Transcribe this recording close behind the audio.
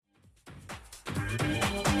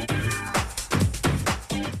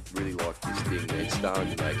It's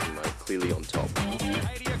starting to make him clearly on top.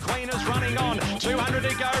 Arcadia Queen is running on. 200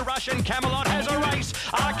 to go. Russian Camelot has a race.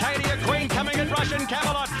 Arcadia Queen coming at Russian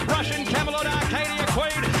Camelot. Russian Camelot, Arcadia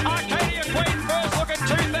Queen. Arcadia Queen first look at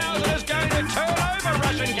 2,000 is going to turn over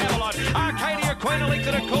Russian Camelot. Arcadia Queen a length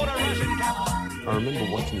and a quarter. Russian Camelot. I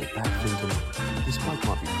remember watching it back thinking, this bloke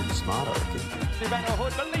might be pretty smart, I reckon. Savannah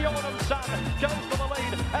Hood, but the Autumn Sun goes for the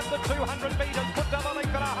lead at the 200 metres, puts up a length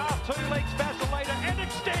and a half, 2 lengths vacillator and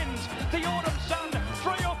extends. The Autumn Sun,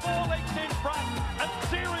 3 or 4 lengths in front. A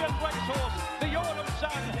serious racehorse. The Autumn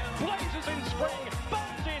Sun blazes in spring,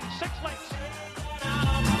 bumps in 6 lengths.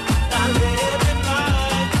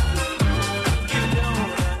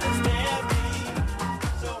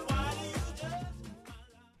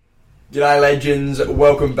 G'day legends,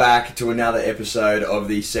 welcome back to another episode of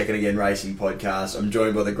the Second Again Racing Podcast. I'm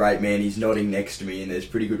joined by the great man, he's nodding next to me and there's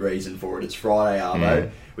pretty good reason for it. It's Friday,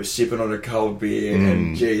 Arvo. We're sipping on a cold beer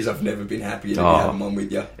and geez, I've never been happier to be having one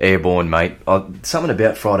with you. Airborne, mate. Something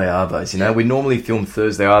about Friday Arvos, you know. We normally film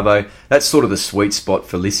Thursday Arvo. That's sort of the sweet spot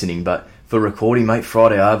for listening, but for recording, mate,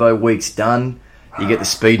 Friday Arvo, week's done. You get the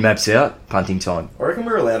speed maps out, punting time. I reckon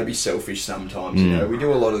we're allowed to be selfish sometimes, you know. We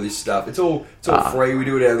do a lot of this stuff. It's all free, we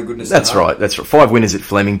do it out of the goodness That's of heart. right, that's right. 5 winners at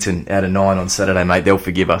Flemington out of 9 on Saturday, mate. They'll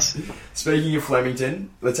forgive us. Speaking of Flemington,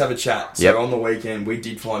 let's have a chat. So on the weekend, we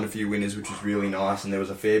did find a few winners, which was really nice, and there was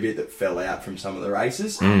a fair bit that fell out from some of the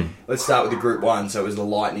races. Let's start with the Group 1, so it was the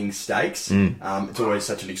Lightning Stakes. It's always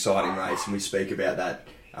such an exciting race, and we speak about that.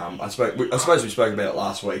 I suppose we spoke about it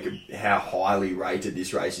last week, how highly rated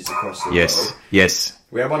this race is across the world. Yes.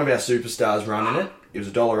 We had one of our superstars running it. It was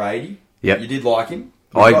 $1.80. Yep. You did like him.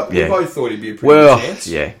 We Yeah. both thought he'd be a pretty good chance.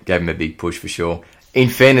 Yeah, gave him a big push for sure. In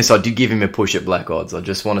fairness, I did give him a push at black odds. I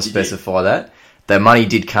just want to specify that. The money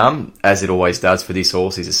did come, as it always does for this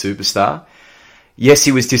horse. He's a superstar. Yes,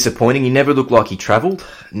 he was disappointing. He never looked like he travelled.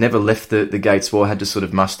 Never left the gates well. Had to sort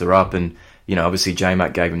of muster up and, you know, obviously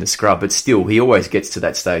J-Mac gave him the scrub. But still, he always gets to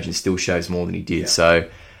that stage and still shows more than he did. Yeah. So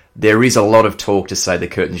there is a lot of talk to say the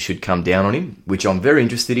curtain should come down on him, which I'm very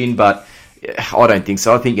interested in, but I don't think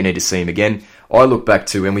so. I think you need to see him again. I look back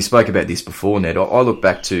to, and we spoke about this before, Ned, I look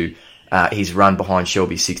back to his run behind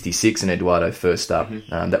Shelby 66 and Eduardo first up.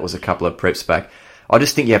 That was a couple of preps back. I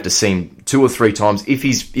just think you have to see him 2 or 3 times. If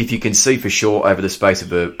you can see for sure over the space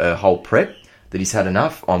of a whole prep that he's had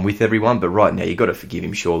enough, I'm with everyone, but right now you've got to forgive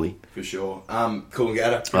him, surely. For sure.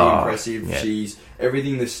 Coolangatta, pretty impressive. Yeah. She's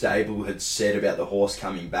everything the stable had said about the horse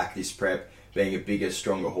coming back this prep, being a bigger,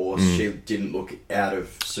 stronger horse. She didn't look out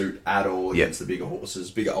of suit at all against the bigger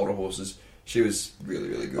older horses. She was really,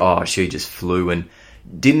 really good. Oh, she just flew and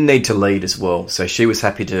didn't need to lead as well. So she was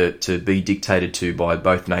happy to be dictated to by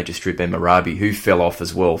both Nature Strip and Marabi, who fell off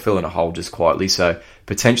as well, fell in a hole just quietly. So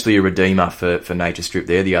potentially a redeemer for Nature Strip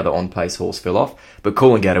there. The other on-pace horse fell off. But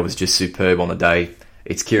Coolangatta was just superb on the day.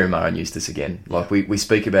 It's Kieran Murray and Eustace again. Like we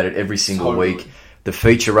speak about it every single week. Good. The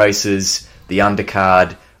feature races, the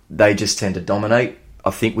undercard, they just tend to dominate. I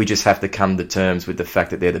think we just have to come to terms with the fact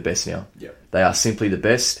that they're the best now. Yep. They are simply the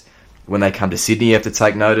best. When they come to Sydney, you have to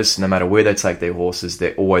take notice. No matter where they take their horses,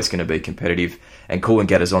 they're always going to be competitive. And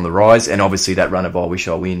Coolangatta's on the rise. And obviously that run of I Wish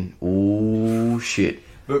I Win. Ooh, shit.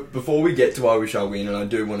 But before we get to I Wish I Win, and I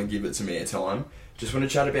do want to give it some airtime, just want to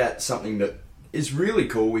chat about something that is really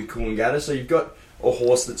cool with Coolangatta. So you've got a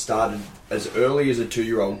horse that started as early as a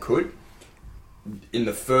 2-year-old could. In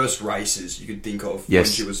the first races you could think of when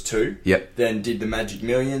she was 2. Yep. Then did the Magic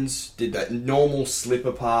Millions, did that normal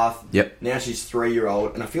slipper path. Yep. Now she's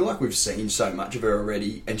 3-year-old, and I feel like we've seen so much of her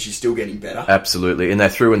already, and she's still getting better. Absolutely. And they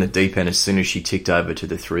threw in the deep end as soon as she ticked over to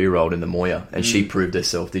the 3-year-old in the Moya. And she proved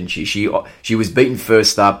herself, didn't she? She was beaten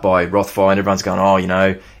first up by Rothfire, and everyone's going, oh, you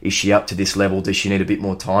know, is she up to this level? Does she need a bit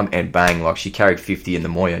more time? And bang, like she carried 50 in the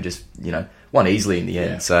Moya and just, you know, won easily in the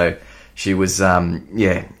end. Yeah. So she was,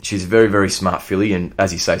 she's a very, very smart filly, and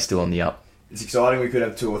as you say, still on the up. It's exciting. We could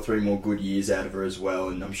have 2 or 3 more good years out of her as well,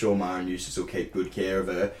 and I'm sure Mara and Eustace will keep good care of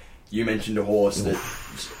her. You mentioned a horse that,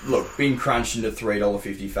 look, being crunched into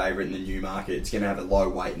 $3.50 favourite in the Newmarket. It's going to have a low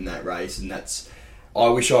weight in that race, and that's I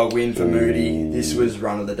Wish I Win for Moody. This was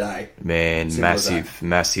run of the day. Man,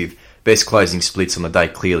 massive. Best closing splits on the day,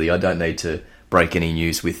 clearly. I don't need to break any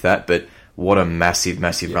news with that, but what a massive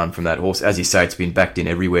run from that horse. As you say, it's been backed in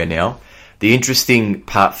everywhere now. The interesting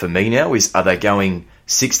part for me now is, are they going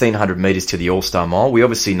 1,600 metres to the All-Star Mile? We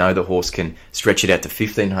obviously know the horse can stretch it out to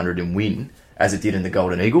 1,500 and win, as it did in the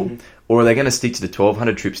Golden Eagle. Or are they going to stick to the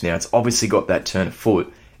 1,200 trips now? It's obviously got that turn of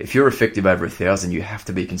foot. If you're effective over 1,000, you have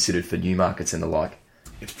to be considered for Newmarkets and the like.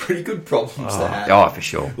 it's pretty good problems to have. Oh, for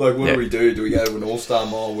sure. Like, what do we do? Do we go to an All-Star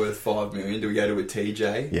mile worth $5 million? Do we go to a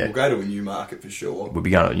TJ? Yeah. We'll go to a Newmarket for sure. We'll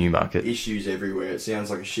be going to a Newmarket. Issues everywhere. It sounds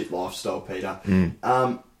like a shit lifestyle, Peter.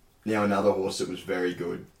 Now, another horse that was very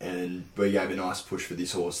good, and we gave a nice push for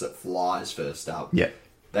this horse that flies first up. Yeah.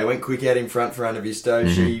 They went quick out in front for Anavisto.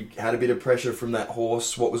 She had a bit of pressure from that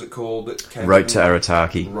horse. What was it called? That came Rope to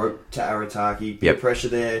Arataki. Bit of pressure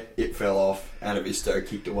there. It fell off. Anavisto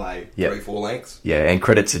kicked away 3-4 lengths. Yeah, and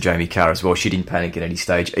credit to Jamie Carr as well. She didn't panic at any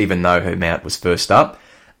stage, even though her mount was first up.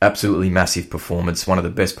 Absolutely massive performance. One of the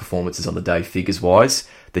best performances on the day, figures-wise.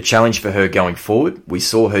 The challenge for her going forward, we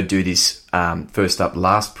saw her do this first up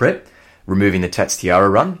last prep, removing the Tats Tiara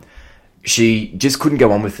run. She just couldn't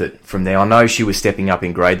go on with it from there. I know she was stepping up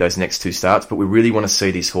in grade those next two starts, but we really want to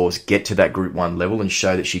see this horse get to that Group 1 level and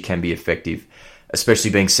show that she can be effective,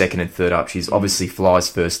 especially being second and third up. She's obviously flies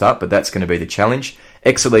first up, but that's going to be the challenge.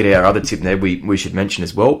 Exolita, our other tip there, we should mention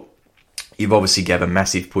as well. You've obviously gave a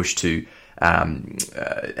massive push to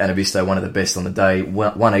Anavisto, one of the best on the day,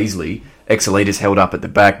 won easily. Exolita's held up at the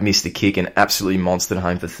back, missed the kick, and absolutely monstered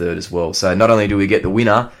home for third as well. So not only do we get the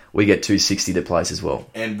winner, we get 260 to place as well.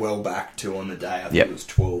 And well back too on the day. I think it was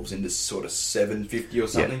 12s into sort of 750 or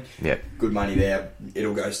something. Yep. Good money there.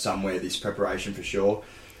 It'll go somewhere, this preparation for sure.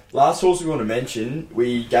 Last horse we want to mention,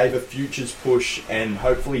 we gave a futures push and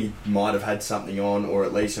hopefully might have had something on, or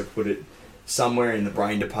at least have put it somewhere in the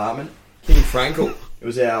brain department. King Frankel. It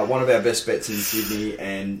was one of our best bets in Sydney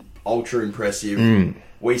and ultra impressive.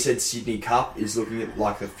 We said Sydney Cup is looking at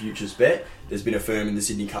like a futures bet. There's been a firm in the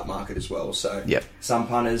Sydney Cup market as well. So some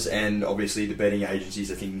punters and obviously the betting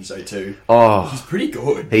agencies are thinking so too. Oh, he's pretty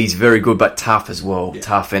good. He's very good, but tough as well. Yeah.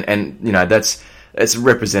 Tough. And you know, it's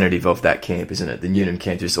representative of that camp, isn't it? The Newnham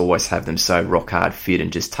camp just always have them so rock hard fit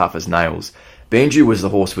and just tough as nails. Banju was the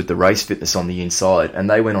horse with the race fitness on the inside, and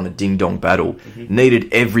they went on a ding-dong battle.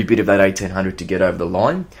 Needed every bit of that 1800 to get over the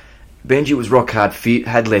line. Benji was rock hard fit,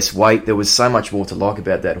 had less weight. There was so much more to like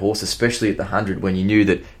about that horse, especially at the 100 when you knew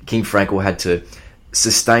that King Frankel had to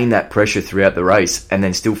sustain that pressure throughout the race and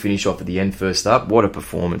then still finish off at the end first up. What a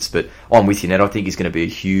performance. But I'm with you, Ned. I think he's going to be a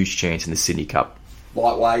huge chance in the Sydney Cup.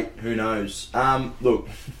 Lightweight, who knows? Look,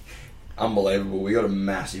 unbelievable. We got a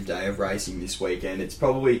massive day of racing this weekend.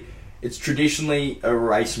 It's traditionally a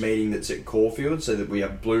race meeting that's at Caulfield, so that we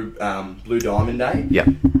have Blue Diamond Day. Yeah.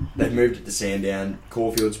 They've moved it to Sandown.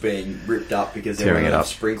 Caulfield's being ripped up because they're tearing it up.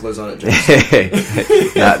 Sprinklers on it.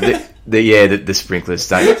 The sprinklers.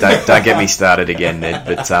 Don't get me started again, Ned.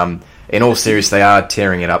 But in all seriousness, they are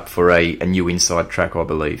tearing it up for a new inside track, I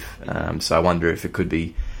believe. So I wonder if it could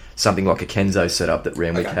be something like a Kenzo setup that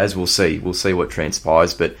Randwick has. We'll see. We'll see what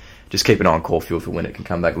transpires, but just keep an eye on Caulfield for when it can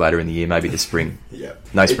come back later in the year, maybe the spring.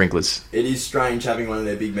 No sprinklers. It is strange having one of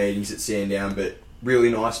their big meetings at Sandown, but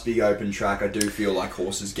really nice big open track. I do feel like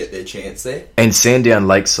horses get their chance there. And Sandown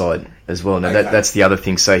Lakeside as well. Now that's the other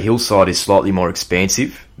thing. So Hillside is slightly more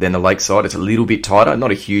expansive than the Lakeside. It's a little bit tighter,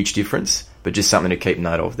 not a huge difference, but just something to keep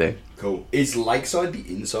note of there. Cool. Is Lakeside the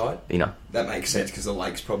inside? Inner. That makes sense because the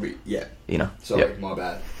lake's probably inner. Sorry, my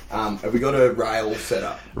bad. Have we got a rail set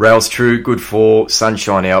up? Rail's true, good for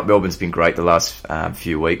sunshine out. Melbourne's been great the last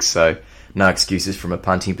few weeks, so no excuses from a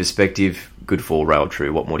punting perspective. Good for rail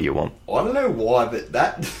true. What more do you want? I don't know why, but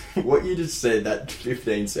that what you just said, that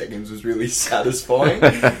 15 seconds was really satisfying.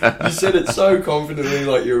 You said it so confidently,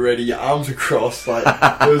 like you're ready, your arms are crossed, like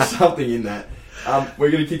there was something in that.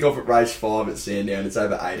 We're going to kick off at race 5 at Sandown. It's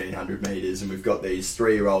over 1,800 metres, and we've got these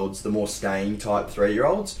 3-year-olds, the more staying type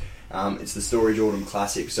 3-year-olds. It's the Storage Autumn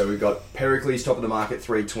Classic. So we've got Pericles top of the market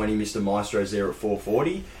 320, Mr. Maestro's there at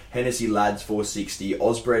 440, Hennessy Lads 460,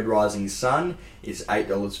 Osbred Rising Sun is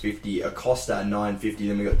 $8.50, Acosta $9.50.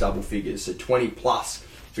 Then we've got double figures, so 20 plus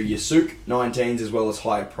for your Souk 19s as well as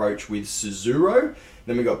High Approach with Suzuro.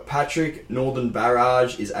 Then we've got Patrick, Northern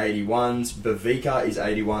Barrage is 81s, Bavika is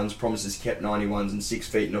 81s, Promises Kept 91s, and 6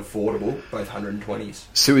 Feet and Affordable, both 120s.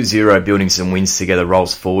 Suizero building some wins together,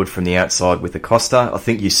 rolls forward from the outside with Acosta. I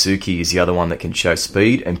think Yusuki is the other one that can show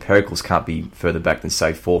speed, and Pericles can't be further back than,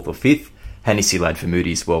 say, 4th or 5th. Hennessy Lad for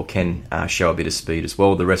Moody as well can show a bit of speed as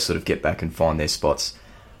well. The rest sort of get back and find their spots.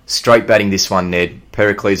 Straight batting this one, Ned.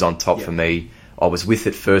 Pericles on top for me. I was with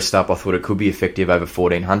it first up. I thought it could be effective over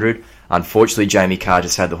 1,400. Unfortunately, Jamie Carr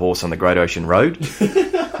just had the horse on the Great Ocean Road.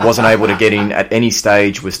 Wasn't able to get in at any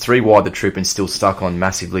stage. Was 3 wide the trip and still stuck on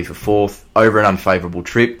massively for 4th. Over an unfavourable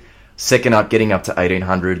trip. Second up, getting up to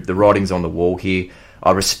 1,800. The writing's on the wall here.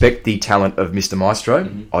 I respect the talent of Mr. Maestro.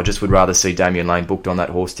 I just would rather see Damien Lane booked on that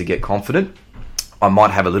horse to get confident. I might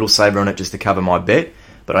have a little saver on it just to cover my bet,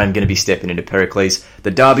 but I'm going to be stepping into Pericles. The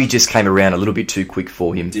Derby just came around a little bit too quick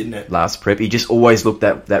for him, didn't it? Last prep. He just always looked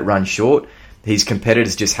that run short. his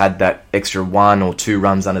competitors just had that extra 1 or 2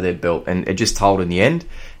 runs under their belt, and it just told in the end.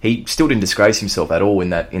 He still didn't disgrace himself at all in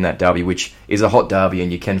that derby, which is a hot derby,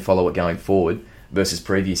 and you can follow it going forward versus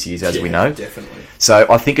previous years, as we know. Definitely. So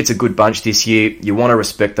I think it's a good bunch this year. You want to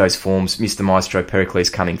respect those forms. Mr. Maestro Pericles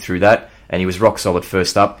coming through that, and he was rock solid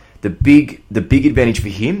first up. The big advantage for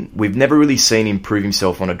him, we've never really seen him prove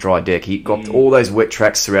himself on a dry deck. He got all those wet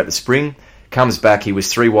tracks throughout the spring, comes back, he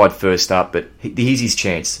was 3 wide first up, but here's his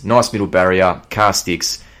chance. Nice middle barrier, car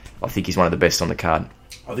sticks. I think he's one of the best on the card.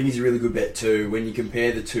 I think he's a really good bet too. When you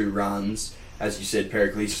compare the 2 runs, as you said,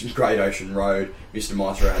 Pericles, Great Ocean Road, Mr.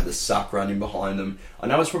 Maestro had the suck running behind them. I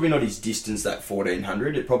know it's probably not his distance, that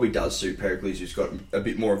 1400. It probably does suit Pericles, who's got a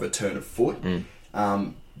bit more of a turn of foot.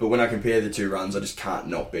 But when I compare the 2 runs, I just can't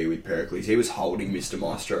not be with Pericles. He was holding Mr.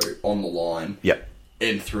 Maestro on the line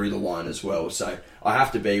and through the line as well. So I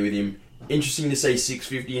have to be with him. Interesting to see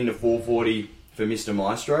 650 into 440 for Mr.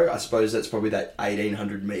 Maestro. I suppose that's probably that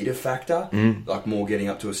 1800 metre factor, like more getting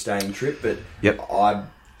up to a staying trip. But I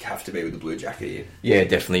have to be with the Blue Jacket here. Yeah,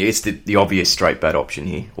 definitely. It's the obvious straight bat option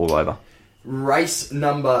here, all over. Race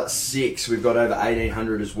number 6, we've got over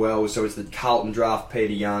 1800 as well. So it's the Carlton Draft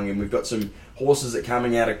Peter Young, and we've got some horses that are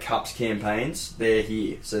coming out of Cups campaigns. They're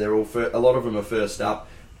here, so they're all a lot of them are first up.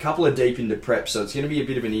 A couple are deep into prep, so it's going to be a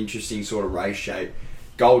bit of an interesting sort of race shape.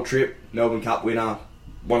 Gold Trip, Melbourne Cup winner,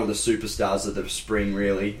 one of the superstars of the spring,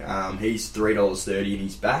 really. He's $3.30 and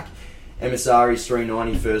he's back. Emissary's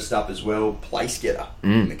 $3.90 first up as well. Place getter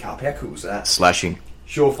in the Cup. How cool is that? Slashing.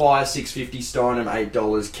 Surefire $6.50, Steinem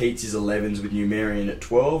 $8, Keats is 11s with Numerian at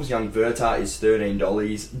 12s, Young Verta is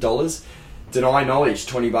 $13. Deny Knowledge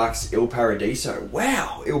 $20, Il Paradiso.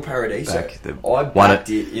 Wow, Il Paradiso. I backed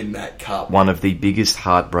it in that Cup. One of the biggest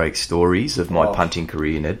heartbreak stories of my punting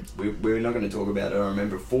career, Ned. We're not going to talk about it. I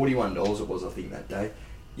remember $41 it was, I think, that day.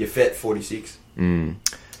 You fet 46.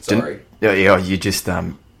 Sorry. You just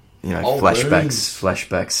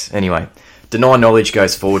flashbacks. Anyway. Deny Knowledge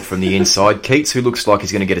goes forward from the inside. Keats, who looks like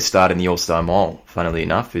he's going to get a start in the All-Star Mile, funnily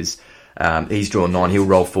enough, he's drawn 9. He'll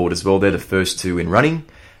roll forward as well. They're the first 2 in running.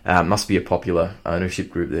 Must be a popular ownership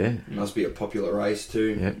group there. Must be a popular race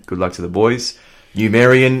too. Yeah, good luck to the boys.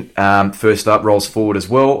 Numerian, first up, rolls forward as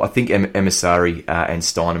well. I think Emissary and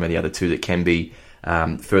Steinem are the other 2 that can be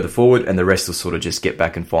further forward, and the rest will sort of just get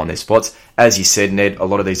back and find their spots. As you said, Ned, a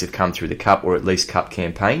lot of these have come through the Cup, or at least Cup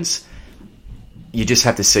campaigns. You just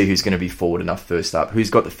have to see who's going to be forward enough first up, who's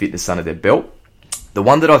got the fitness under their belt. The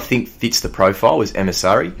one that I think fits the profile is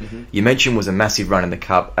Emissary. You mentioned was a massive run in the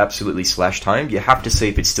Cup, absolutely slashed home. You have to see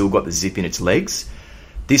if it's still got the zip in its legs.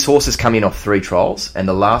 This horse has come in off 3 trials, and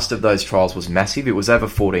the last of those trials was massive. It was over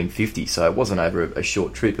 1450, so it wasn't over a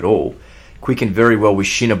short trip at all. Quickened very well with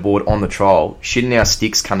Shin aboard on the trial. Shin now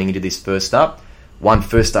sticks coming into this first up. Won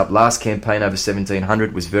first up last campaign over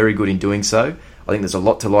 1700, was very good in doing so. I think there's a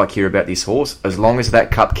lot to like here about this horse. As long as that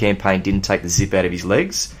Cup campaign didn't take the zip out of his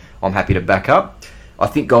legs, I'm happy to back up. I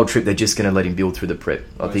think Gold Trip, they're just going to let him build through the prep.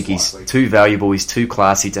 I think he's too valuable, he's too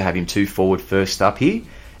classy to have him 2 forward first up here.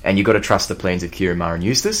 And you've got to trust the plans of Kieran Maher and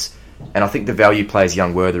Eustace. And I think the value plays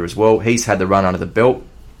Young Werther as well. He's had the run under the belt.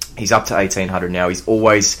 He's up to 1800 now. He's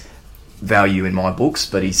always value in my books,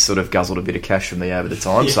 but he's sort of guzzled a bit of cash from me over the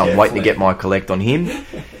time. So I'm waiting to get my collect on him.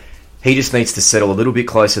 He just needs to settle a little bit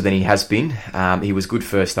closer than he has been. He was good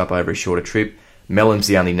first up over a shorter trip. Melon's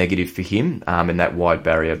the only negative for him, and that wide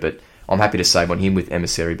barrier, but I'm happy to save on him with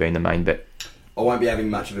Emissary being the main bet. I won't be having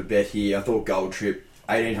much of a bet here. I thought Gold Trip,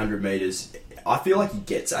 1800 metres. I feel like he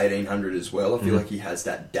gets 1800 as well. I feel like he has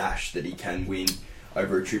that dash that he can win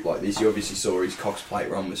over a trip like this. You obviously saw his Cox Plate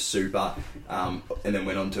run was super, and then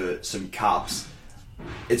went on to some Cups.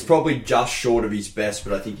 It's probably just short of his best,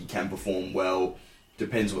 but I think he can perform well.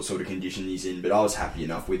 Depends what sort of condition he's in, but I was happy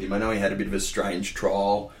enough with him. I know he had a bit of a strange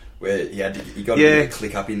trial where he got a bit of a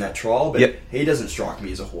click up in that trial, but he doesn't strike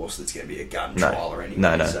me as a horse that's going to be a gun trial or anything.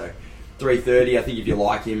 No. So 330, I think if you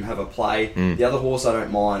like him, have a play. The other horse I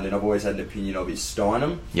don't mind, and I've always had an opinion of, is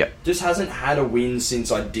Steinem. Just hasn't had a win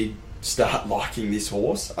since I did start liking this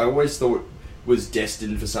horse. I always thought was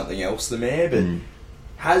destined for something else, the mare, but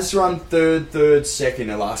has run third, second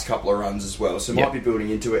the last couple of runs as well, so might be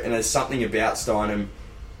building into it. And there's something about Steinem.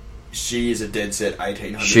 She is a dead set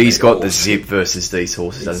 1800. She's got the zip versus these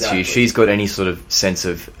horses, doesn't she? She's got any sort of sense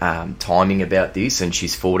of timing about this, and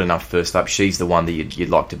she's forward enough first up. She's the one that you'd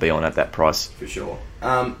like to be on at that price. For sure.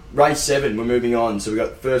 Race 7, we're moving on. So we've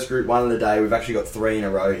got first Group 1 of the day. We've actually got 3 in a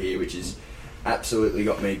row here, which is absolutely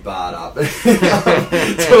got me barred up.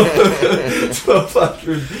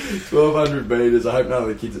 1200 metres. I hope none of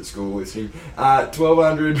the kids at school are listening.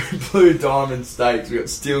 1200 Blue Diamond Stakes. We've got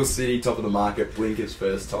Steel City, top of the market. Blinkers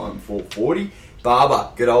first time, 440.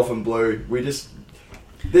 Barber, Godolphin Blue.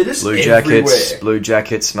 They're just Blue everywhere.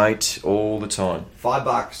 Jackets, mate, all the time.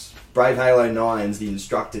 $5. Brave Halo 9s, the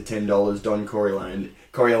instructor $10. Don Corleone.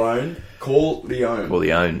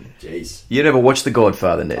 Jeez. You never watched The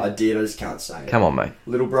Godfather, Ned? I did, I just can't say it. Come on, mate.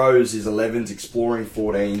 Little Bros is 11s, Exploring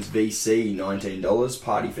 14s, VC $19.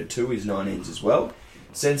 Party for 2 is 19s as well.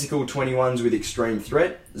 Sensical 21s with Extreme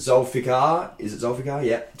Threat. Zolfikar, is it Zolfikar?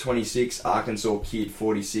 Yeah, 26. Arkansas Kid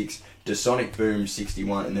 46. Dasonic Boom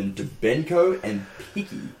 61. And then Debenko and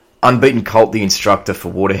Picky. Unbeaten Colt, the instructor for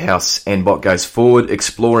Waterhouse, and Bot goes forward.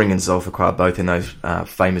 Exploring and Zolfikar both in those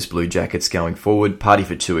famous Blue Jackets going forward. Party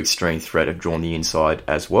for 2, Extreme Threat have drawn the inside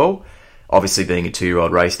as well. Obviously, being a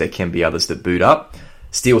 2-year-old race, there can be others that boot up.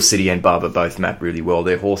 Steel City and Barber both map really well.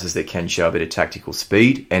 They're horses that can show a bit of tactical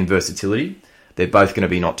speed and versatility. They're both going to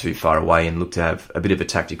be not too far away and look to have a bit of a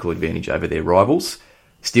tactical advantage over their rivals.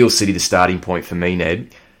 Steel City, the starting point for me,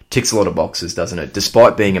 Ned, ticks a lot of boxes, doesn't it?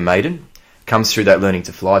 Despite being a maiden, comes through that learning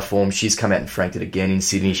to fly form. She's come out and franked it again in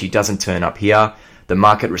Sydney. She doesn't turn up here. The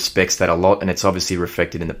market respects that a lot, and it's obviously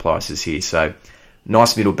reflected in the prices here. So,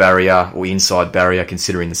 nice middle barrier or inside barrier,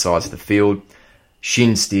 considering the size of the field.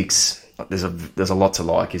 Shin sticks. There's a lot to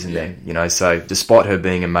like, isn't there? You know, so despite her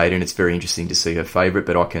being a maiden, it's very interesting to see her favourite,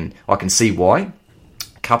 but I can see why.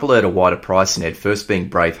 A couple at a wider price, Ned. First being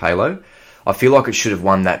Brave Halo. I feel like it should have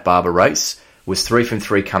won that Barber race. Was 3 from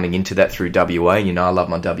 3 coming into that through WA, and you know I love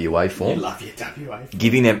my WA form. You love your WA form.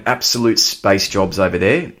 Giving them absolute space jobs over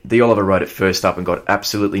there. The Oliver rode it first up and got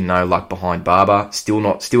absolutely no luck behind Barber. Still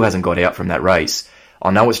hasn't got out from that race.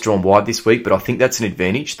 I know it's drawn wide this week, but I think that's an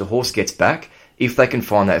advantage. The horse gets back. If they can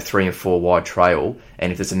find that 3 and 4 wide trail,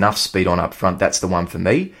 and if there's enough speed on up front, that's the one for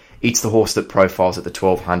me. It's the horse that profiles at the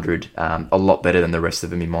 1200 a lot better than the rest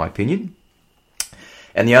of them, in my opinion.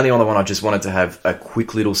 And the only other one I just wanted to have a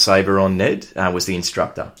quick little saver on, Ned, was the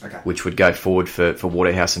instructor, which would go forward for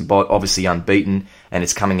Waterhouse and Bot. Obviously unbeaten, and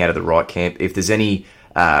it's coming out of the right camp. If there's any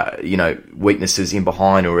weaknesses in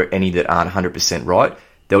behind or any that aren't 100% right,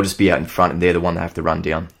 they'll just be out in front, and they're the one that have to run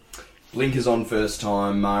down. Blinkers on first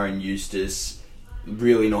time, Marin Eustace.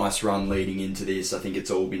 Really nice run leading into this. I think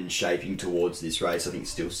it's all been shaping towards this race. I think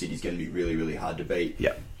Steel City's going to be really, really hard to beat.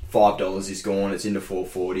 Yeah. $5 is gone. It's into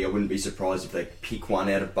 $4.40. I wouldn't be surprised if they pick one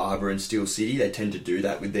out of Barber and Steel City. They tend to do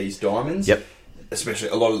that with these diamonds. Yep. Especially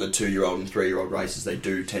a lot of the 2-year-old and 3-year-old races, they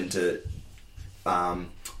do tend to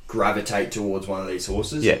gravitate towards one of these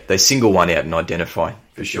horses. Yeah, they single one out and identify,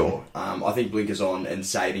 for sure. I think Blinkers on and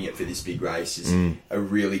saving it for this big race is a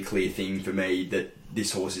really clear thing for me that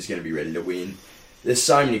this horse is going to be ready to win. There's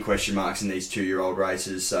so many question marks in these 2-year-old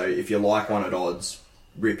races, so if you like one at odds,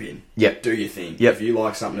 rip in. Yep. Do your thing. Yep. If you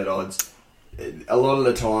like something at odds, a lot of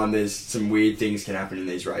the time there's some weird things can happen in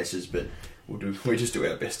these races, but we just do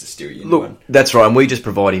our best to steer you into one. That's right, and we just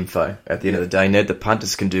provide info at the end of the day, Ned. The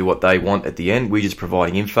punters can do what they want at the end. We're just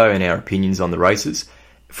providing info and our opinions on the races.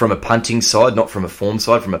 From a punting side, not from a form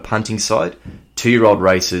side, from a punting side, 2-year-old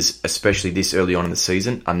races, especially this early on in the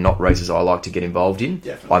season, are not races I like to get involved in.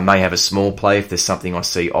 Definitely. I may have a small play if there's something I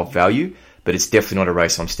see of value, but it's definitely not a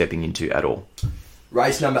race I'm stepping into at all.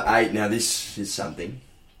 Race number 8, now this is something.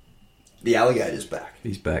 The Alligator's back.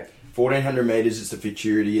 He's back. 1400 metres, it's the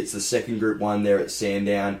Futurity. It's the second Group 1 there at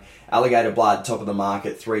Sandown. Alligator Blood, top of the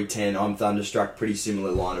market, 310. I'm Thunderstruck, pretty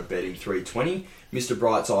similar line of betting, 320. Mr.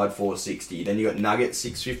 Brightside, 460. Then you got Nugget,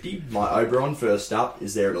 650. My Oberon, first up,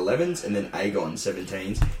 is there at 11s. And then Aegon,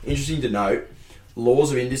 17s. Interesting to note,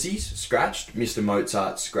 Laws of Indices, scratched. Mr.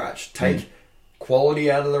 Mozart, scratched. Take quality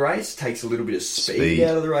out of the race, takes a little bit of speed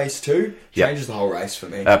out of the race too. Changes the whole race for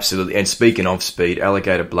me. Absolutely. And speaking of speed,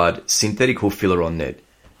 Alligator Blood, synthetic hoof filler on Ned.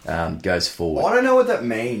 Goes forward. I don't know what that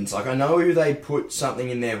means. Like, I know they put something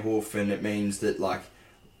in their hoof and it means that, like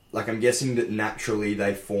I'm guessing that naturally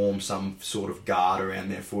they form some sort of guard around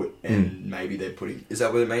their foot and maybe they're putting... Is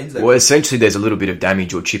that what it means? Well, essentially there's a little bit of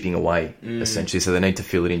damage or chipping away, essentially, so they need to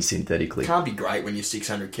fill it in synthetically. Can't be great when you're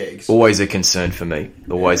 600 kegs. Always a concern for me.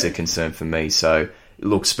 Always a concern for me. So,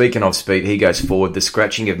 look, speaking of speed, he goes forward. The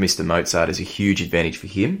scratching of Mr. Mozart is a huge advantage for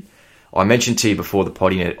him. I mentioned to you before the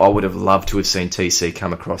potty net, I would have loved to have seen TC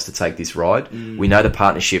come across to take this ride. We know the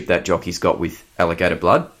partnership that jockey's got with Alligator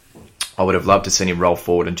Blood. I would have loved to see him roll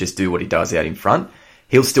forward and just do what he does out in front.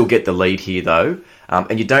 He'll still get the lead here, though.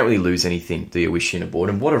 And you don't really lose anything, do you, with Shin aboard?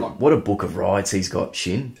 And what a book of rides he's got,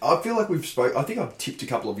 Shin. I feel like I think I've tipped a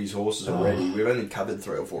couple of his horses already. We've only covered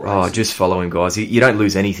 3 or 4 races. Oh, just follow him, guys. You don't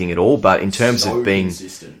lose anything at all, but in terms of being...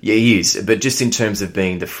 consistent. Yeah, he is. But just in terms of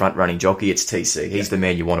being the front-running jockey, it's TC. He's the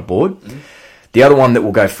man you want aboard. The other one that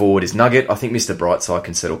will go forward is Nugget. I think Mr. Brightside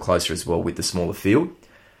can settle closer as well with the smaller field.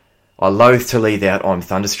 I loathe to leave out I'm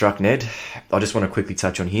Thunderstruck, Ned. I just want to quickly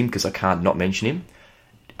touch on him because I can't not mention him.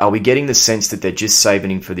 Are we getting the sense that they're just saving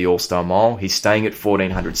him for the All-Star Mile? He's staying at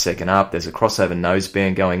 1,400 second up. There's a crossover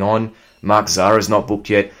noseband going on. Mark Zara's not booked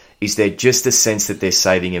yet. Is there just a sense that they're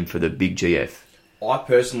saving him for the big GF? I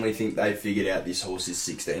personally think they figured out this horse is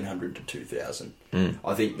 1,600 to 2,000.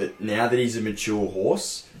 I think that now that he's a mature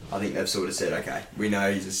horse, I think they've sort of said, okay, we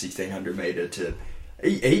know he's a 1,600 metre to...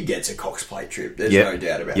 He gets a Cox Plate trip. There's no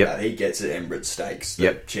doubt about that. He gets an Emirates Stakes,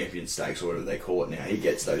 the Champion Stakes, or whatever they call it now. He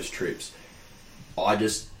gets those trips. I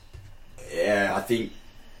think,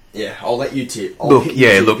 I'll let you tip.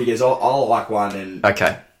 Because I'll like one, and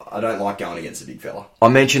okay. I don't like going against a big fella. I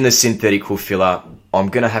mentioned the synthetic hoof filler. I'm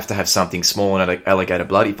going to have something small on Alligator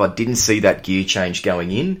Blood. If I didn't see that gear change going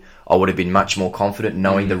in, I would have been much more confident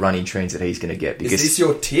knowing the running trends that he's going to get. Because is this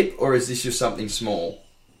your tip, or is this your something small?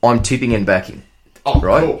 I'm tipping and backing. Oh,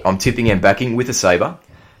 right? Cool. I'm tipping and backing with a sabre.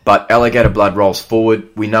 But Alligator Blood rolls forward.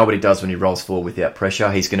 We know what he does when he rolls forward without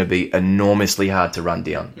pressure. He's going to be enormously hard to run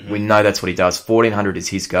down. We know that's what he does. 1,400 is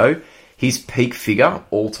his go. His peak figure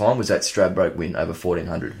all time was that Stradbroke win over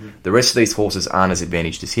 1,400. The rest of these horses aren't as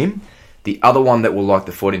advantaged as him. The other one that will like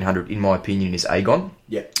the 1,400, in my opinion, is Aegon.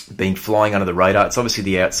 Yeah. Being flying under the radar. It's obviously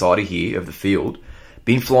the outsider here of the field.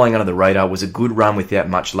 Being flying under the radar was a good run without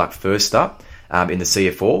much luck first up in the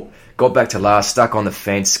CF4. Got back to last, stuck on the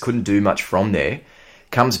fence, couldn't do much from there.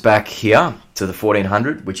 Comes back here to the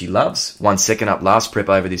 1,400, which he loves. 1 second up last prep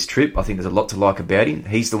over this trip. I think there's a lot to like about him.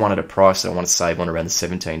 He's the one at a price that I want to save on around the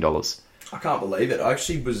 $17. I can't believe it. I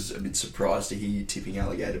actually was a bit surprised to hear you tipping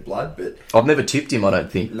Alligator Blood, but... I've never tipped him, I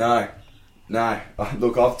don't think. No.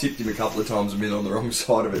 Look, I've tipped him a couple of times and been on the wrong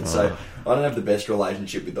side of it, so I don't have the best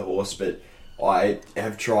relationship with the horse, but I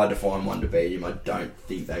have tried to find one to beat him. I don't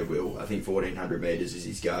think they will. I think 1,400 metres is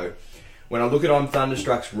his go. When I look at I'm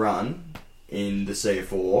Thunderstruck's run in the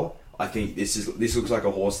CF4, I think this looks like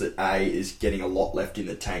a horse that A, is getting a lot left in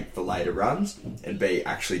the tank for later runs, and B,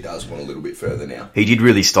 actually does want a little bit further now. He did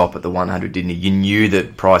really stop at the 100, didn't he? You knew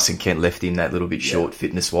that Price and Kent left him that little bit short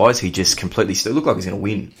fitness-wise. He just completely looked like he was going to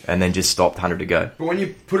win, and then just stopped 100 to go. But when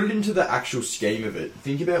you put it into the actual scheme of it,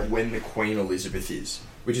 think about when the Queen Elizabeth is,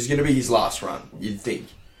 which is going to be his last run, you'd think.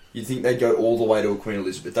 You'd think they'd go all the way to a Queen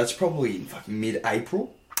Elizabeth. That's probably in fucking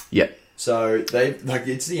mid-April. Yeah. So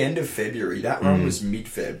it's the end of February. That run was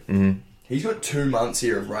mid-Feb. He's got 2 months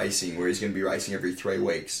here of racing where he's going to be racing every 3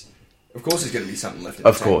 weeks. Of course there's going to be something left in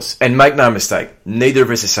the tank. Of course. And make no mistake, neither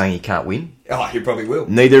of us are saying he can't win. Oh, he probably will.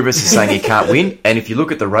 Neither of us are saying he can't win. And if you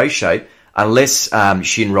look at the race shape, unless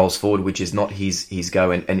Shin rolls forward, which is not his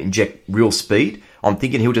go, and inject real speed, I'm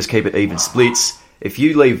thinking he'll just keep it even splits. If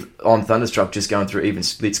you leave on Thunderstruck just going through even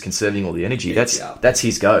splits, conserving all the energy, that's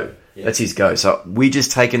his go. Yeah. That's his go. So we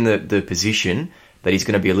just taken the position that he's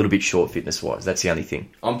going to be a little bit short fitness-wise. That's the only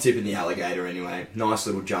thing. I'm tipping the Alligator anyway. Nice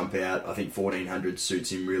little jump out. I think 1,400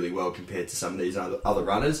 suits him really well compared to some of these other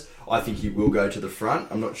runners. I think he will go to the front.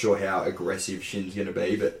 I'm not sure how aggressive Shin's going to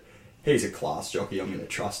be, but he's a class jockey. I'm going to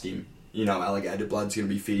trust him. You know Alligator Blood's going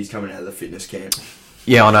to be fit. He's coming out of the fitness camp.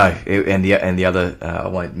 Yeah, I know. And the other, I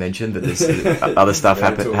won't mention, but there's other stuff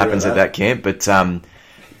happens at that camp. But I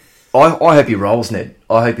hope he rolls, Ned.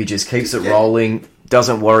 I hope he just keeps it rolling.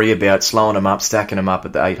 Doesn't worry about slowing them up, stacking them up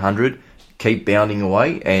at the 800. Keep bounding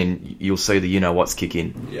away, and you'll see the you-know-what's kick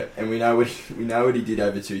in. Yeah, and we know what he did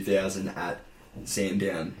over 2,000 at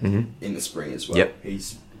Sandown in the spring as well. Yep.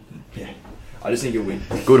 I just think he'll win.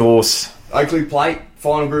 Good horse. Oakley Plate,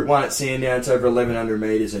 final Group 1 at Sandown. It's over 1,100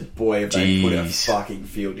 metres, and boy, have they put a fucking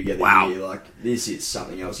field together here. Like, this is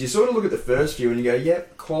something else. You sort of look at the first few and you go,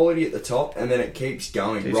 yep, quality at the top, and then it keeps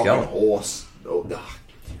going. Rockin' Horse.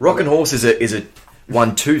 Rockin' Horse is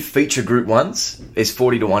won 2 feature Group 1s. Is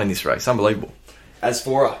 40 to 1 in this race. Unbelievable. As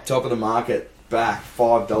for top of the market, back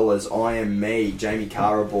 $5. I Am Me. Jamie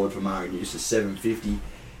Carr aboard for Murray News for $7.50.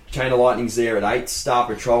 Chain of Lightning's there at $8. Star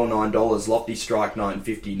Patrol $9. Lofty Strike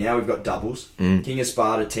 $9.50. Now we've got doubles. King of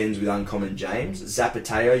Sparta 10s with Uncommon James.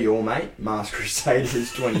 Zapateo, your mate. Masked Crusader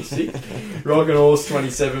is 26. Rockin' Horse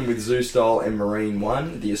 27 with Zoo Style and Marine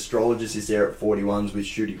 1. The Astrologist is there at 41s with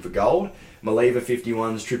Shooting for Gold. Maliva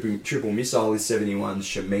 51s, Triple Missile is 71s,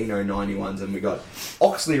 Shamino 91s, and we got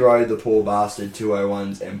Oxley Road, the poor bastard,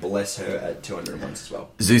 201s, and Bless Her at 201s as well.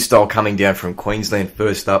 Zoo Style coming down from Queensland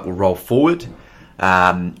first up will roll forward.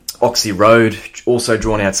 Oxy Road, also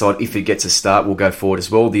drawn outside. If it gets a start, will go forward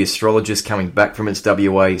as well. The Astrologist coming back from its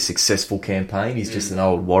WA successful campaign. He's just an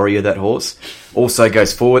old warrior, that horse. Also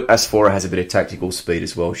goes forward. Asphora has a bit of tactical speed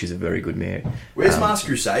as well. She's a very good mare. Where's Masked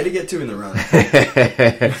Crusader get to in the run?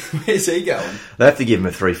 Where's he going? They have to give him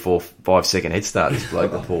a 3, 4, 5 second head start, this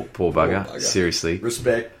bloke, the poor bugger. Seriously.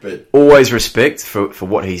 Respect, but... Always respect for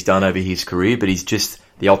what he's done over his career, but he's just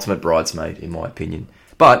the ultimate bridesmaid, in my opinion.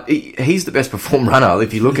 But he's the best performed runner,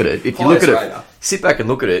 if you look at it. If you look at it, sit back and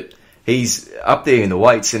look at it, he's up there in the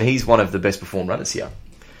weights, and he's one of the best performed runners here.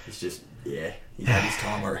 It's just, yeah, he's had his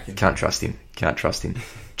time, I reckon. Can't trust him.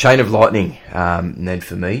 Chain of Lightning, Ned,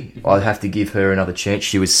 for me. I'd have to give her another chance.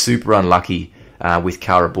 She was super unlucky with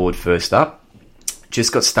Cara Board first up.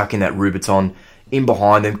 Just got stuck in that Rubiton, in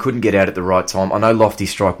behind them, couldn't get out at the right time. I know Lofty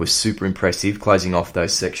Strike was super impressive, closing off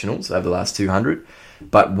those sectionals over the last 200.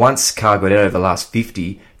 But once Carr got out over the last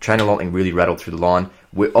 50, Chain of Lightning really rattled through the line.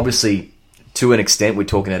 We're obviously, to an extent, we're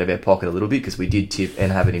talking out of our pocket a little bit because we did tip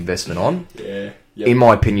and have an investment on. Yeah. Yep. In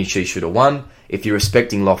my opinion, she should have won. If you're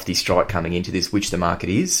expecting Lofty Strike coming into this, which the market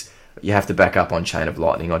is, you have to back up on Chain of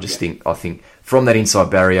Lightning. I think from that inside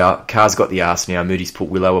barrier, Carr's got the arse now. Moody's put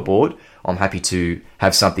Willow aboard. I'm happy to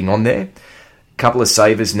have something on there. Couple of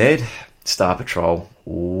savers, Ned. Star Patrol.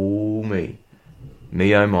 Ooh,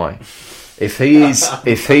 me oh my. If he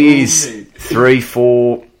is 3,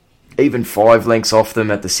 4, even 5 lengths off them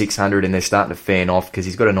at the 600 and they're starting to fan off because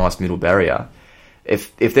he's got a nice middle barrier,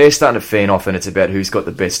 if they're starting to fan off and it's about who's got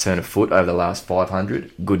the best turn of foot over the last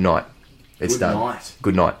 500, good night. It's done.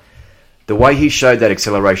 Good night. The way he showed that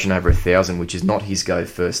acceleration over 1,000, which is not his go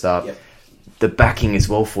first up, the backing as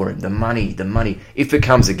well for him, the money. If it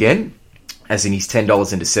comes again, as in he's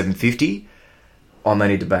 $10 into 750, I may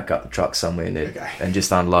need to back up the truck somewhere, Ned, and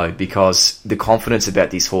just unload, because the confidence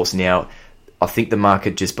about this horse now, I think the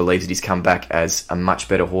market just believes that he's come back as a much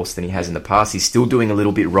better horse than he has in the past. He's still doing a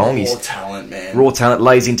little bit wrong. Raw talent, man. Raw talent,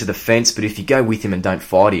 lays into the fence, but if you go with him and don't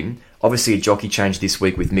fight him, obviously a jockey change this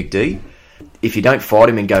week with Mick D. If you don't fight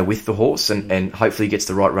him and go with the horse and hopefully he gets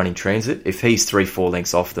the right run in transit, if he's 3, 4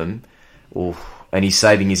 lengths off them, and he's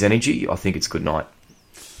saving his energy, I think it's good night.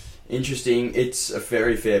 Interesting. It's a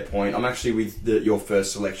very fair point. I'm actually with your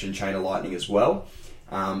first selection, Chain of Lightning, as well.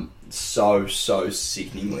 So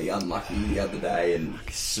sickeningly unlucky the other day and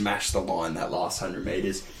smashed the line that last 100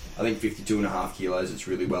 metres. I think 52.5 kilos, it's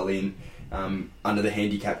really well in. Under the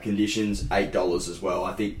handicap conditions, $8 as well.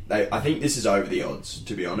 I think this is over the odds,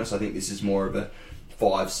 to be honest. I think this is more of a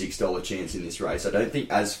 $5, $6 chance in this race. I don't think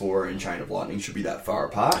Asphora and Chain of Lightning should be that far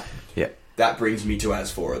apart. Yeah. That brings me to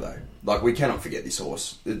Asphora, though. Like, we cannot forget this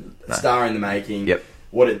horse. Star in the making. Yep.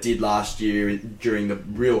 What it did last year during the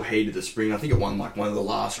real heat of the spring. I think it won like one of the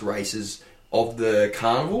last races of the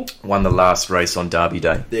carnival. Won the last race on Derby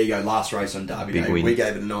Day. There you go, last race on Derby Day. Win. We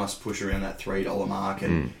gave it a nice push around that $3 mark.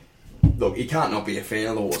 And look, you can't not be a fan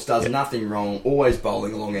of the horse. Does nothing wrong. Always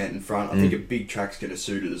bowling along out in front. I think a big track's going to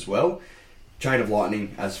suit it as well. Chain of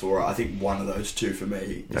Lightning, Asphora, I think one of those two for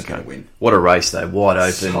me is going to win. What a race, though. Wide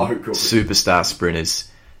open. So good. Superstar sprinters.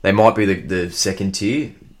 They might be the second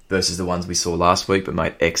tier versus the ones we saw last week, but,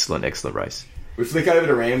 mate, excellent race. We flick over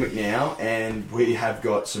to Randwick now, and we have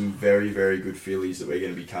got some very, very good fillies that we're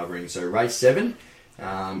going to be covering. So race 7,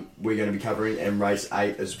 we're going to be covering, and race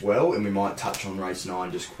 8 as well, and we might touch on race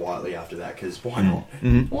 9 just quietly after that, because why not?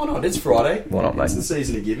 Why not? It's Friday. Why not, mate? It's the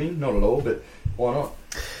season of giving. Not at all, but why not?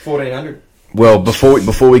 1,400. Well,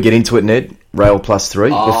 before we get into it, Ned, Rail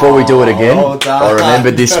 +3. Before we do it again, I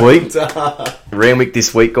remembered this week. Randwick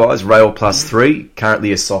this week, guys, Rail +3,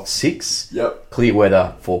 currently a soft 6. Yep. Clear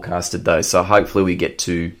weather forecasted, though, so hopefully we get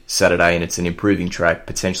to Saturday and it's an improving track,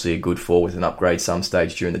 potentially a good 4 with an upgrade some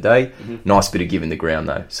stage during the day. Nice bit of give in the ground,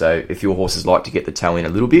 though. So if your horses like to get the toe in a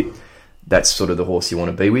little bit, that's sort of the horse you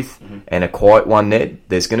want to be with. And a quiet one, Ned,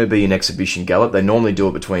 there's going to be an exhibition gallop. They normally do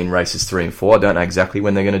it between races 3 and 4. I don't know exactly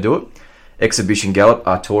when they're going to do it. Exhibition gallop,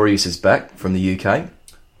 Artorius is back from the UK.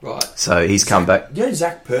 Right. So he's come back. Yeah,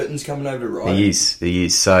 Zach Purton's coming over to ride. He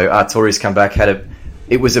is. So Artorius come back,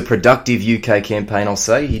 it was a productive UK campaign, I'll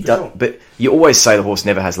say. But you always say the horse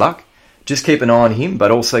never has luck. Just keep an eye on him, but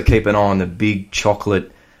also keep an eye on the big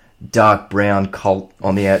chocolate, dark brown colt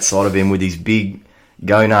on the outside of him with his big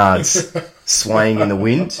gonads swaying in the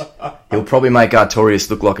wind. He'll probably make Artorius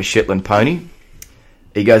look like a Shetland pony.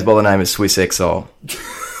 He goes by the name of Swiss Exile.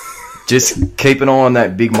 Just keep an eye on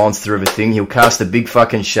that big monster of a thing. He'll cast a big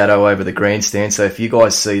fucking shadow over the grandstand. So if you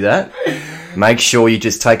guys see that, make sure you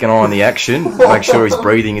just take an eye on the action. Make sure his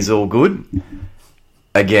breathing is all good.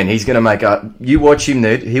 Again, he's going to make... You watch him,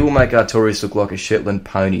 Ned. He will make Artorius look like a Shetland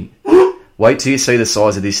pony. Wait till you see the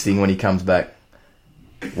size of this thing when he comes back.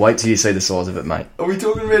 Wait till you see the size of it, mate. Are we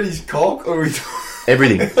talking about his cock, or are we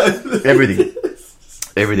Everything.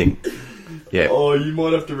 Everything. Yeah. Oh, you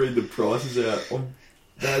might have to read the prices out.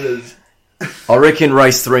 That is... I reckon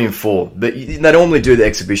race 3 and 4, but they normally do the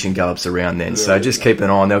exhibition gallops around then, so just keep an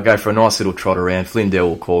eye on. They'll go for a nice little trot around. Flindell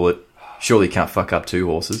will call it. Surely can't fuck up 2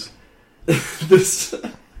 horses. The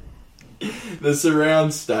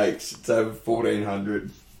surround stakes, it's over 1,400.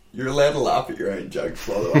 You're allowed to laugh at your own jokes,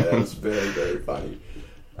 by the way. That was very, very funny.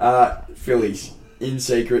 Fillies, In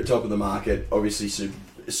Secret, top of the market. Obviously,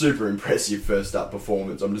 super impressive first up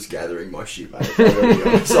performance. I'm just gathering my shit, mate.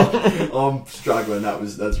 I'm struggling.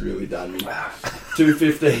 That's really done me.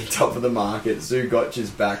 215, top of the market.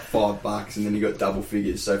 Zugotcha's back $5, and then you got double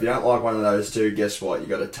figures. So if you don't like one of those two, guess what? You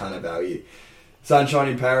got a ton of value. Sunshine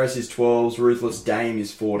in Paris is 12s. Ruthless Dame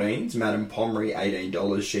is 14s. Madame Pommery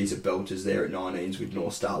 $18. She's a belters there at 19s with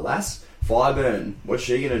North Star Lass. Fireburn, what's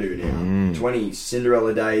she going to do now? 20s.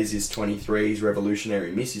 Cinderella Days is 23s.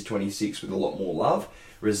 Revolutionary Miss is 26 with a lot more love.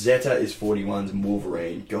 Rosetta is 41s, and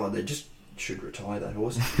Wolverine, God, they just should retire that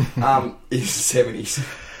horse, is 70s.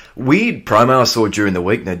 Weird promo I saw during the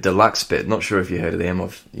week. Now, Deluxe Bet. Not sure if you heard of them.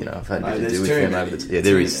 I've had a bit to do with them over the... Yeah,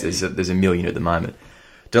 there is. There's a million at the moment.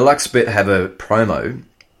 Deluxe Bet have a promo,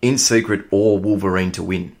 In Secret or Wolverine to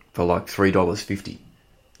win, for like $3.50.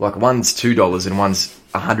 Like one's $2 and one's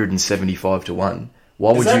 $175 to 1.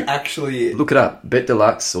 Why would you actually look it up? Bet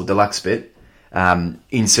Deluxe or Deluxe Bet,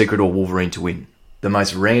 In Secret or Wolverine to win. The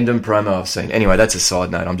most random promo I've seen. Anyway, that's a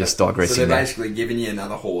side note. I'm just digressing. So they're basically giving you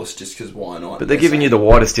another horse just because why not? But they're giving you the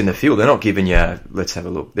widest in the field. They're not giving you... Let's have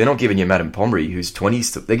a look. They're not giving you Madame Pommery, who's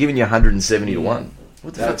 20s. They're giving you 170 to 1.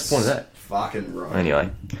 What the fuck's the point of that? Fucking right.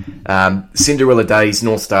 Anyway. Cinderella Days,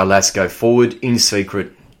 North Star Lass go forward. In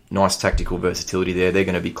Secret, nice tactical versatility there. They're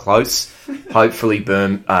going to be close. Hopefully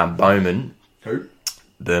Bowman... Who?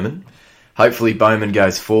 Berman. Hopefully Bowman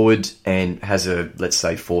goes forward and has a, let's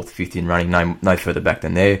say, 4th, 5th in running, no further back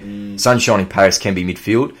than there. Sunshine in Paris can be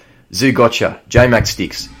midfield. Zugotcha, J-Mac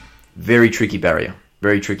sticks. Very tricky barrier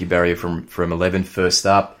from 11 first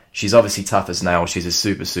up. She's obviously tough as nails. She's a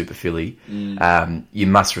super, super filly. You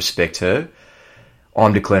must respect her.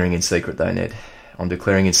 I'm declaring In Secret though, Ned. I'm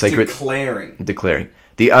declaring In Secret. Declaring.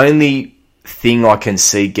 The only thing I can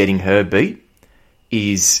see getting her beat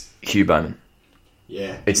is Hugh Bowman.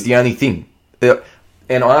 Yeah. It's the only thing.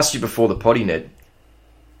 And I asked you before the potty, Ned,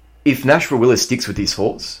 if Nashville Willis sticks with his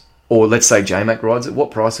horse, or let's say J-Mac rides it,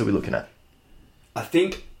 what price are we looking at? I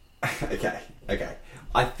think... Okay.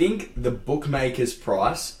 I think the bookmaker's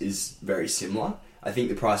price is very similar. I think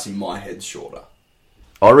the price in my head's shorter.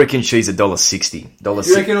 I reckon she's $1.60.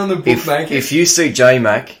 You reckon on the bookmaker? If you see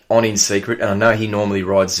J-Mac on In Secret, and I know he normally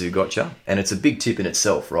rides Zugotcha, and it's a big tip in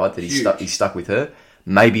itself, right, that he's stuck with her,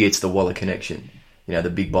 maybe it's the Waller connection. You know,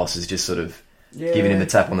 the big boss has just sort of given him the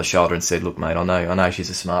tap on the shoulder and said, look, mate, I know she's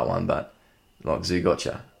a smart one, but like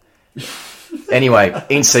Zugotcha. Anyway,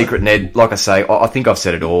 In Secret, Ned, like I say, I think I've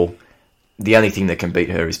said it all. The only thing that can beat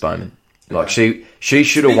her is Bowman. Like, she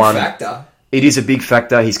should have won. Factor. It is a big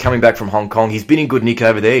factor. He's coming back from Hong Kong. He's been in good nick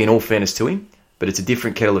over there, in all fairness to him, but it's a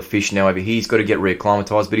different kettle of fish now over here. He's got to get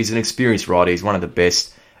reacclimatised, but he's an experienced rider. He's one of the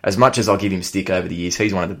best. As much as I'll give him stick over the years,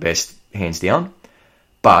 he's one of the best, hands down.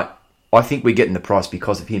 But I think we're getting the price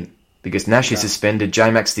because of him. Because Nash is suspended,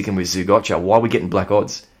 J-Mac sticking with Zugotcha. Why are we getting black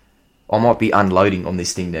odds? I might be unloading on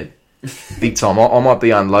this thing, Ned. Big time. I might be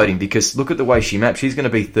unloading because look at the way she maps. She's going to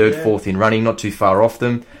be 3rd, 4th in running, not too far off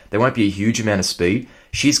them. There won't be a huge amount of speed.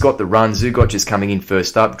 She's got the run. Zugotcha's coming in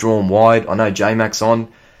first up, drawn wide. I know J-Mac's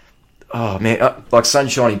on. Oh, man. Like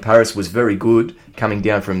Sunshine in Paris was very good coming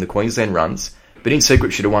down from the Queensland runs, but In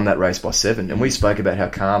Secret should have won that race by 7. And we spoke about how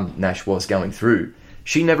calm Nash was going through.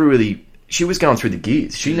 She was going through the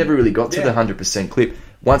gears. She never really got to the 100% clip.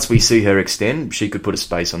 Once we see her extend, she could put a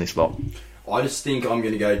space on this lot. I just think I'm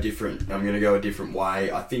going to go different. I'm going to go a different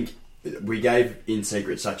way. I think we gave In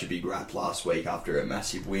Secret such a big rap last week after a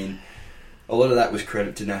massive win. A lot of that was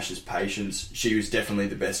credit to Nash's patience. She was definitely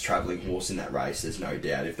the best travelling horse in that race, there's no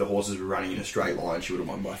doubt. If the horses were running in a straight line, she would have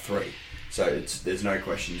won by 3. So there's no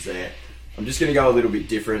questions there. I'm just going to go a little bit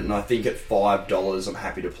different, and I think at $5, I'm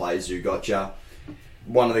happy to play Zugotcha.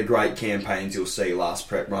 One of the great campaigns you'll see last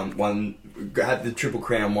prep run. One had the Triple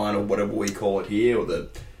Crown one, or whatever we call it here, or the...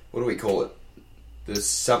 What do we call it? The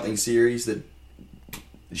something series that...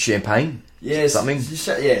 Champagne? Yes. Something?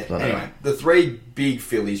 Yeah. Anyway, the 3 big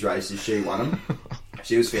fillies races, she won them.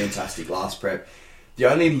 She was fantastic last prep. The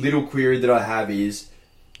only little query that I have is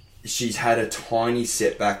she's had a tiny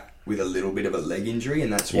setback with a little bit of a leg injury,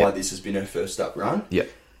 and that's why this has been her first up run. Yeah.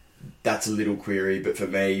 That's a little query, but for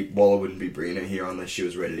me, Waller wouldn't be bringing it here unless she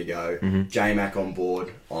was ready to go. J-Mac on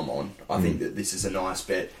board, I'm on. I think that this is a nice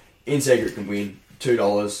bet. In Secret can win.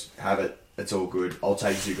 $2, have it. It's all good. I'll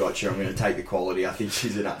take Zugotcha. I'm going to take the quality. I think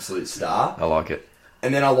she's an absolute star. I like it.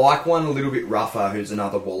 And then I like one a little bit rougher, who's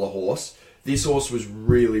another Waller horse. This horse was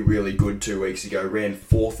really, really good 2 weeks ago. Ran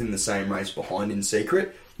 4th in the same race behind In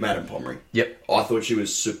Secret. Madame Pommery. Yep. I thought she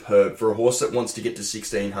was superb. For a horse that wants to get to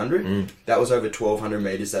 1,600, that was over 1,200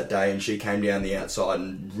 metres that day, and she came down the outside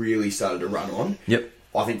and really started to run on. Yep.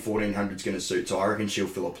 I think 1,400 is going to suit, so I reckon she'll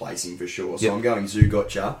fill a placing for sure. So Yep. I'm going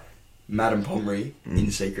Zugotcha, Madame Pommery, In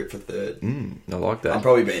Secret for 3rd. I like that. I'm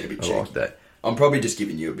probably being a bit cheeky. I like that. I'm probably just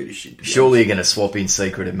giving you a bit of shit. to be Surely honest. you're going to swap In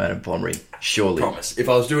Secret and Madame Pommery. Surely. Promise. If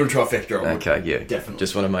I was doing a trifecta, I would. Okay, yeah. Definitely.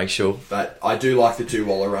 Just want to make sure. But I do like the 2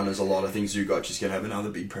 Waller runners a lot. I think Zugotcha's going to have another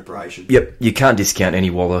big preparation. Yep, you can't discount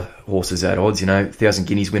any Waller horses at odds. 1,000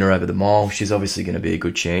 guineas winner over the mile. She's obviously going to be a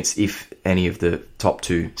good chance if any of the top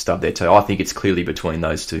 2 stub their toe. I think it's clearly between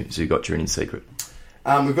those two, Zugotcha and In Secret.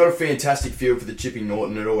 We've got a fantastic field for the Chipping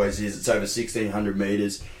Norton. It always is. It's over 1,600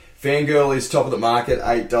 metres. Fangirl is top of the market,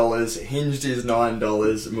 $8. Hinged is $9.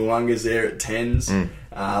 Mwanga's there at 10s.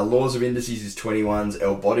 Laws of Indices is 21s.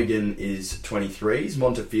 El Bodigan is 23s.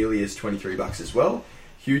 Montefiore is $23 as well.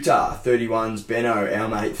 Hutar, 31s. Benno, our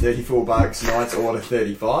mate, $34. Knights Order,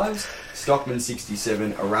 35s. Stockman,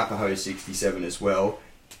 67. Arapaho, 67 as well.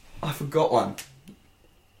 I forgot one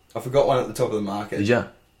at the top of the market. Did ya?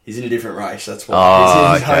 He's in a different race, that's why. Oh, He's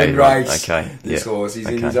in his okay, own right, race. okay, This yeah, horse. He's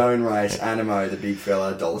in okay. his own race. Animo, the big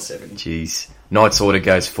fella, $1.70. Jeez. Knight's Order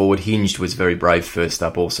goes forward. Hinged was very brave first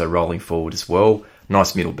up, also rolling forward as well.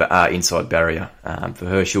 Nice middle inside barrier for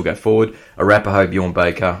her. She'll go forward. Arapaho, Bjorn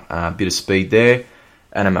Baker, bit of speed there.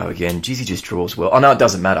 Animo again. Jeezy just draws well. I know it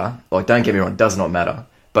doesn't matter. Like, don't get me wrong, it does not matter.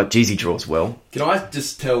 But Jeezy draws well. Can I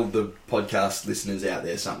just tell the podcast listeners out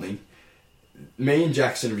there something? Me and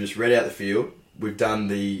Jackson have just read out the field. We've done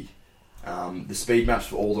the speed maps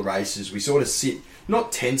for all the races. We sort of sit,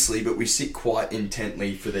 not tensely, but we sit quite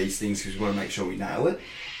intently for these things because we want to make sure we nail it.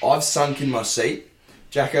 I've sunk in my seat.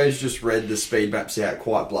 Jacko's just read the speed maps out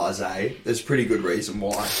quite blasé. There's a pretty good reason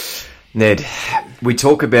why. Ned, we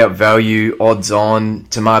talk about value, odds on,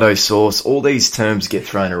 tomato sauce. All these terms get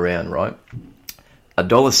thrown around, right?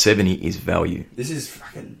 $1.70 is value. This is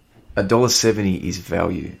fucking... $1.70 is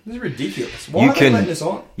value. This is ridiculous. Why are they letting us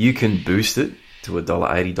on? You can boost it to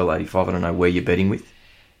 $1.80, $1.85. I don't know where you're betting with.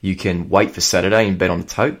 You can wait for Saturday and bet on the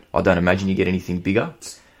tote. I don't imagine you get anything bigger.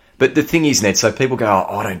 But the thing is, Ned, so people go,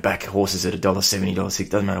 oh, I don't back horses at $1.70, $1.60.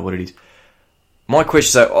 Doesn't matter what it is. My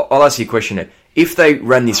question, so I'll ask you a question, Ned. If they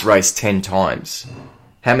ran this race 10 times,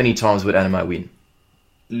 how many times would Animo win?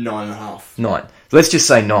 9.5. 9. Let's just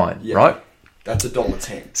say 9, Yeah. right? That's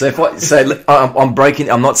 $1.10. So if I say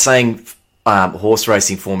I'm not saying horse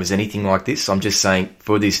racing form is anything like this. I'm just saying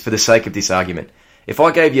for the sake of this argument, if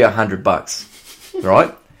I gave you $100,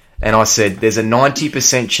 right, and I said there's a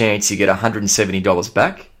 90% chance you get $170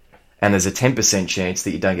 back, and there's a 10% chance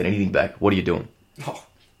that you don't get anything back, what are you doing? Oh,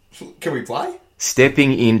 can we play?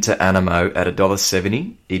 Stepping into Animo at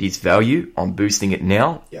 $1.70, it is value. I'm boosting it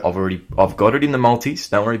now. Yep. I've got it in the multis.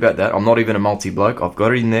 Don't worry about that. I'm not even a multi bloke. I've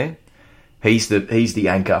got it in there. He's the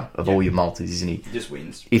anchor of all your multis, isn't he? He just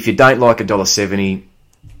wins. If you don't like $1.70,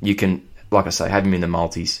 you can, like I say, have him in the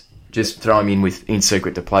multis. Just throw him in with In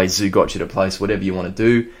Secret to place, Zugotcha to place, whatever you want to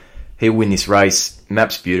do. He'll win this race.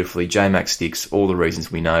 Maps beautifully. J-Max sticks. All the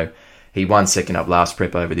reasons we know. He won second up last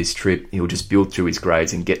prep over this trip. He'll just build through his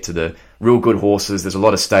grades and get to the real good horses. There's a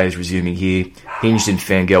lot of stayers resuming here. Hinged and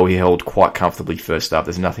Fangirl, he held quite comfortably first up.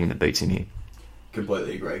 There's nothing that beats him here.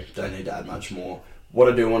 Completely agree. Don't need to add much more.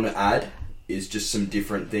 What I do want to add is just some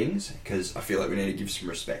different things because I feel like we need to give some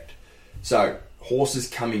respect. So, horses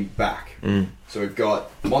coming back. So we've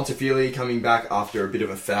got Montefiore coming back after a bit of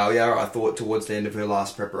a failure, I thought, towards the end of her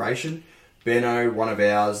last preparation. Benno, one of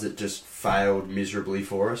ours that just failed miserably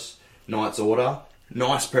for us. Knight's Order,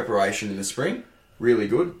 nice preparation in the spring. Really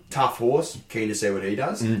good. Tough horse. Keen to see what he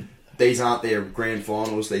does. These aren't their grand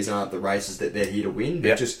finals. These aren't the races that they're here to win. But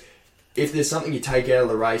Yep. just, if there's something you take out of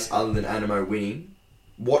the race other than Animo winning,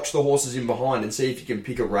 watch the horses in behind and see if you can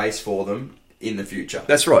pick a race for them in the future.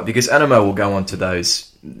 That's right, because Animo will go on to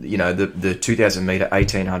those, the 2,000 metre,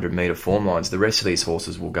 1,800 metre form lines. The rest of these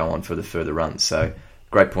horses will go on for the further runs. So,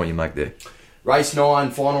 great point you make there. Race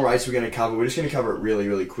 9, final race we're going to cover. We're just going to cover it really,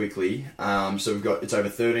 really quickly. So it's over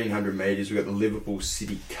 1,300 metres. We've got the Liverpool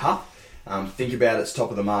City Cup. Think about it's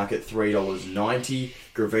top of the market, $3.90.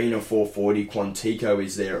 Gravina, $4.40. Quantico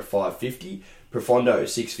is there at $5.50. Profondo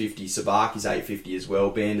 650, Sabak is 850 as well.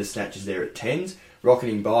 Bandersnatch is there at 10s.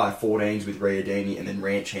 Rocketing by 14s with Riadini, and then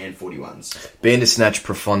Ranch Hand 41s. Bandersnatch,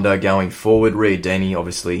 Profondo going forward. Riadini,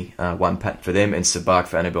 obviously, one pat for them, and Sabak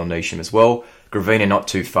for Annabelle Neesham as well. Gravina not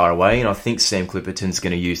too far away, and I think Sam Clipperton's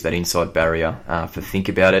going to use that inside barrier for Think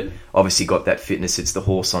About It. Obviously got that fitness, it's the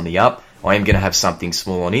horse on the up. I am going to have something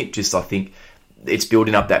small on it, just I think it's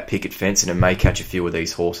building up that picket fence, and it may catch a few of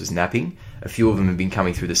these horses napping. A few of them have been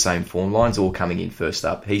coming through the same form lines, all coming in first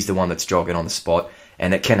up. He's the one that's jogging on the spot,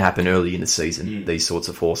 and it can happen early in the season. These sorts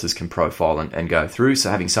of horses can profile and go through, so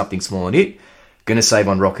having something small on it. Going to save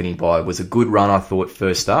on Rocketing By. Was a good run, I thought,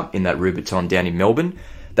 first up in that Rubiton down in Melbourne.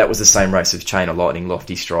 That was the same race as Chain of Lightning,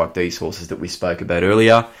 Lofty Strike, these horses that we spoke about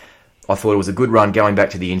earlier. I thought it was a good run going back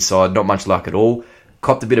to the inside, not much luck at all.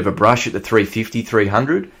 Copped a bit of a brush at the 350,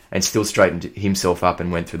 300, and still straightened himself up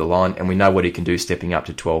and went through the line. And we know what he can do stepping up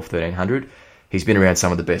to 12, 1300. He's been around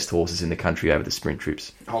some of the best horses in the country over the sprint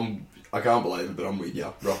trips. I can't believe it, but I'm with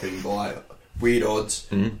you. Rocketing By. Weird odds,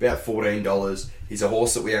 about $14. He's a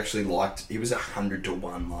horse that we actually liked. He was 100 to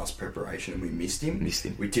 1 last preparation, and we missed him.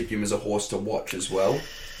 We tipped him as a horse to watch as well.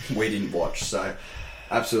 We didn't watch, so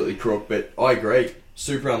absolutely crook. But I agree.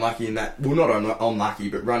 Super unlucky in that. Well, not unlucky,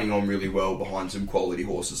 but running on really well behind some quality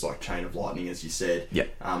horses like Chain of Lightning, as you said.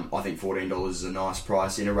 Yep. I think $14 is a nice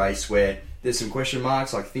price in a race where there's some question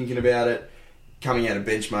marks, like Thinking About It. Coming out of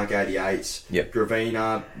benchmark 88s. Yep.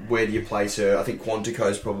 Gravina, where do you place her? I think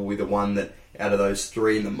Quantico's probably the one that, out of those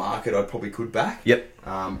three in the market, I probably could back. Yep.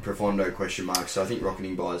 Profondo question mark. So I think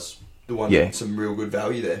Rocketing By's the one with some real good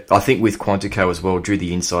value there. I think with Quantico as well, drew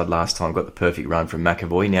the inside last time, got the perfect run from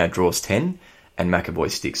McAvoy, now draws 10, and McAvoy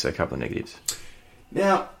sticks, so a couple of negatives.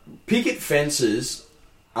 Now, picket fences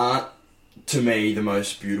aren't, to me, the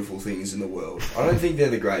most beautiful things in the world. I don't think they're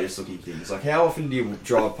the greatest looking things. Like, how often do you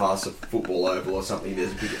drive past a football oval or something,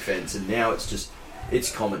 there's a picket fence, and now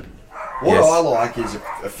it's common. What I like is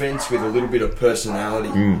a fence with a little bit of personality.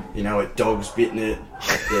 You know, a dog's bitten it.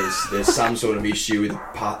 There's some sort of issue with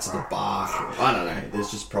parts of the bark. I don't know.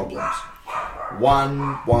 There's just problems.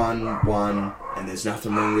 One, and there's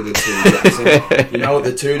nothing wrong with the 2, Jackson. You know what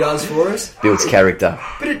the 2 does for us? Builds character.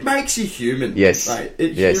 But it makes you human. Yes. Mate.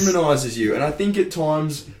 It humanises you. And I think at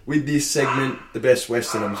times with this segment, the Best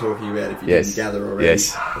Western I'm talking about, if you didn't gather already,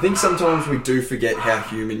 I think sometimes we do forget how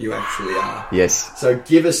human you actually are. Yes. So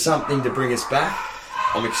give us something to bring us back.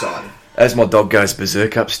 I'm excited. As my dog goes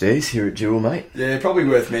berserk upstairs here at Jewel, mate. Yeah, probably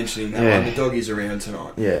worth mentioning that one. The dog is around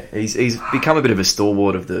tonight. Yeah, he's become a bit of a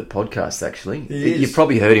stalwart of the podcast, actually. He is. You've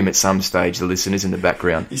probably heard him at some stage, the listeners in the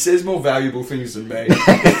background. He says more valuable things than me.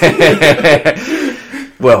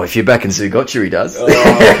 Well, if you're back in Zougotcha, he does.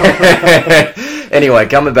 Anyway,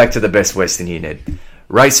 coming back to the Best Western here, Ned.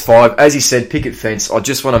 Race 5, as you said, picket fence. I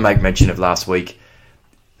just want to make mention of last week.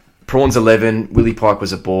 Prawns 11, Willie Pike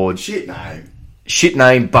was aboard. Shit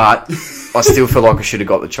name, but I still feel like I should have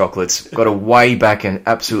got the chocolates. Got a way back and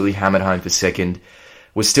absolutely hammered home for second.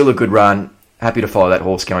 Was still a good run. Happy to follow that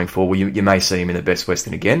horse going forward. You may see him in the Best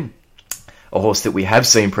Western again. A horse that we have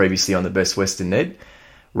seen previously on the Best Western, Ned.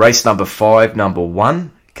 Race number 5, number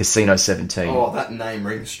 1, Casino 17. Oh, that name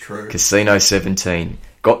rings true. Casino 17.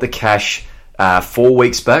 Got the cash 4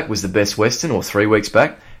 weeks back, was the Best Western, or 3 weeks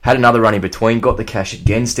back. Had another run in between, got the cash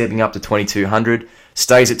again, stepping up to 2,200.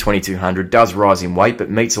 Stays at 2,200, does rise in weight, but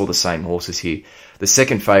meets all the same horses here. The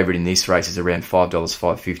second favourite in this race is around $5,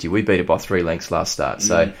 $5.50. We beat it by 3 lengths last start.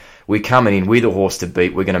 So we're coming in with a horse to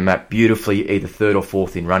beat. We're going to map beautifully, either 3rd or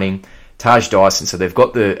 4th in running. Taj Dyson, so they've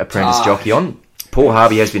got the apprentice jockey on. Paul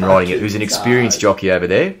Harvey has been riding it, who's an experienced jockey over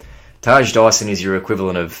there. Taj Dyson is your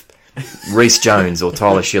equivalent of Rhys Jones or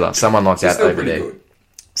Tyler Schiller, someone like that over there. Good.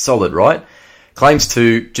 Solid, right? Claims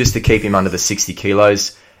just to keep him under the 60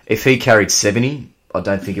 kilos. If he carried 70, I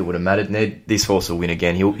don't think it would have mattered, Ned. This horse will win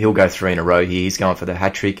again. He'll go 3 in a row here. He's going for the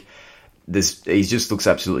hat-trick. He just looks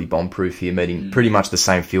absolutely bomb-proof here, meeting pretty much the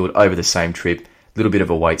same field over the same trip. A little bit of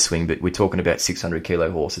a weight swing, but we're talking about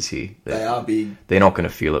 600-kilo horses here. They are big. They're not going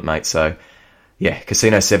to feel it, mate. So, yeah,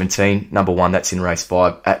 Casino 17, number 1, that's in race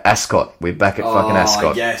 5. At Ascot, we're back at fucking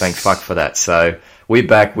Ascot. Yes. Thank fuck for that. So, we're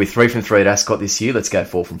back. We're 3 from 3 at Ascot this year. Let's go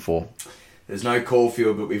 4 from 4. There's no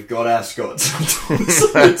Caulfield, but we've got Ascot, so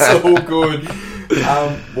it's all good.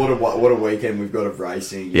 What a weekend we've got of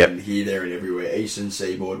racing, and here, there and everywhere. Eastern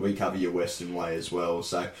Seaboard, we cover your Western Way as well.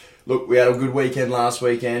 So, look, we had a good weekend last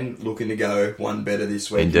weekend, looking to go one better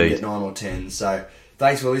this week. Indeed. And get 9 or 10. So,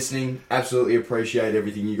 thanks for listening. Absolutely appreciate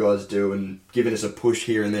everything you guys do and giving us a push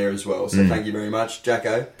here and there as well. So, thank you very much.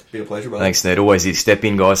 Jacko, it's been a pleasure, brother. Thanks, Ned. Always is. Step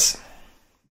in, guys.